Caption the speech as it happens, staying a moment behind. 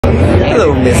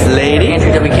Hello, Miss Lady.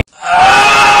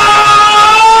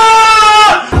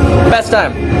 Best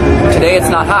time. Today it's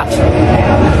not hot.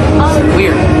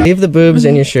 Weird. Leave the boobs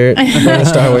in your shirt.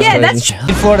 Star Wars yeah, that's true.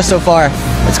 In Florida so far.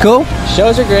 It's cool.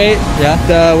 Shows are great. Yeah.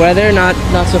 The weather not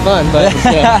so fun, but it's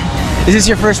good. Is this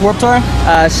your first Warped Tour?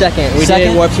 Second. We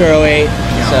did Warped Tour 08.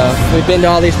 So we've been to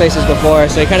all these places before,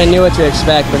 so we kind of knew what to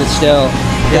expect, but it's still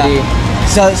pretty.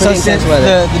 Pretty intense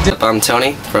weather. I'm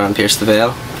Tony from Pierce the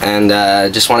Veil, and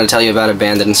just want to tell you about a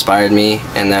band that inspired me,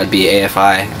 and that would be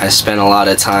AFI. I spent a lot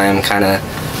of time kind of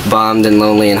bummed and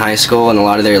lonely in high school, and a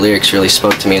lot of their lyrics really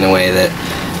spoke to me in a way that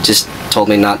just told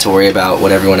me not to worry about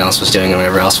what everyone else was doing and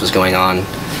whatever else was going on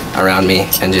around me,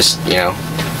 and just, you know,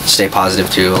 stay positive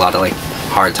through a lot of like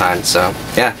hard times. So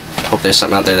yeah, hope there's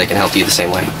something out there that can help you the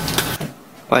same way.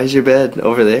 Why is your bed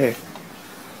over there?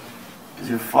 Because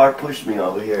you far pushed me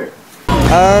over here.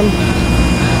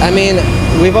 I mean,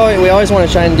 we always want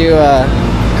to try and do a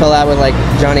collab with like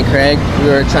Johnny Craig. We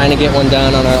were trying to get one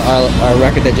done on our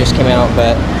record that just came out,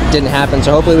 but didn't happen.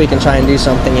 So hopefully we can try and do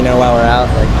something, you know, while we're out,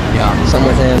 like some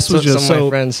with him. Some of my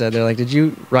friends said, they're like, "Did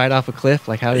you ride off a cliff?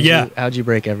 Like, how'd you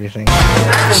break everything?"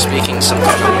 Speaking some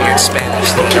kind of weird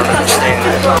Spanish that I don't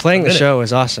understand. Playing the show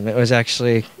was awesome. It was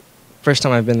actually first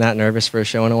time I've been that nervous for a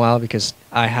show in a while, because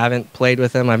I haven't played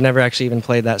with them. I've never actually even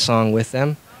played that song with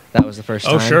them. That was the first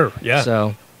time. Oh, sure, yeah.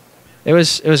 So it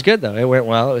was good though. It went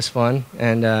well. It was fun,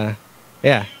 and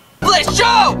yeah. Let's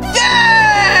show!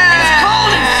 Yeah! It's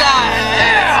cold inside!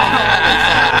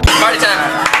 Yeah! Party time!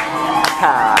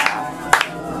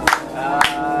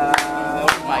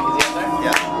 Mike, is he up there?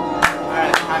 Yeah.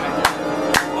 Alright, time it.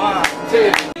 1,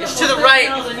 2. It's to the right.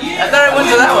 I thought I went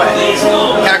to that way.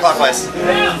 Counterclockwise.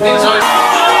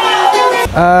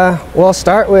 Well, I'll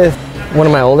start with one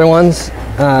of my older ones.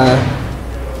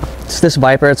 It's this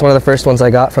Viper. It's one of the first ones I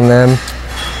got from them,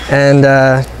 and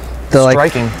the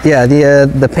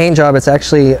paint job. It's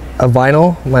actually a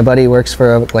vinyl. My buddy works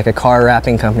for a car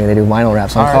wrapping company. They do vinyl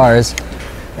wraps on cars,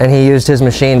 and he used his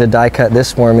machine to die cut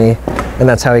this for me, and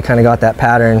that's how he kind of got that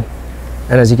pattern.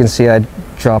 And as you can see, I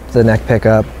dropped the neck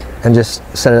pickup and just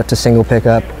set it up to single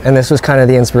pickup, and this was kind of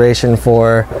the inspiration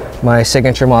for my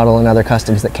signature model and other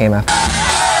customs that came after.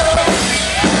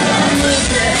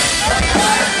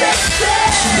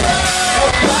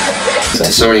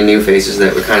 So many new faces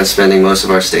that we're kind of spending most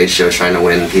of our stage shows trying to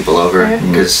win people over,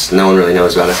 because no one really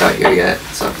knows about us out here yet,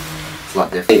 so it's a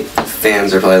lot different. I think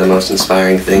fans are probably the most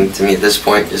inspiring thing to me at this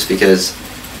point, just because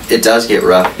it does get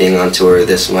rough being on tour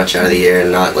this much out of the year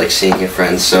and not like seeing your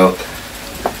friends. So,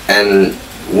 and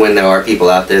when there are people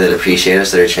out there that appreciate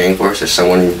us, that are cheering for us, or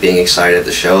someone being excited at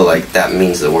the show, like that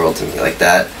means the world to me. Like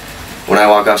that, when I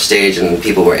walk off stage and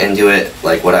people were into it,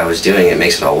 like what I was doing, it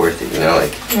makes it all worth it, you know,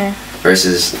 like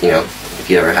versus, you know, if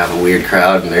you ever have a weird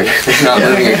crowd and they're not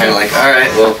moving, you're kind of like,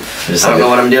 alright, well, I don't know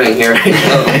what I'm doing here right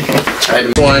now.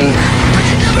 One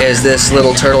is this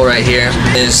little turtle right here.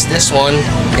 Is this one.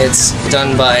 It's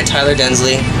done by Tyler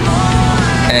Densley,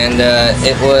 and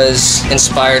it was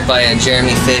inspired by a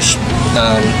Jeremy Fish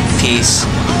piece,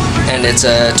 and it's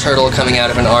a turtle coming out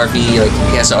of an RV, like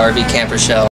he has an RV camper shell.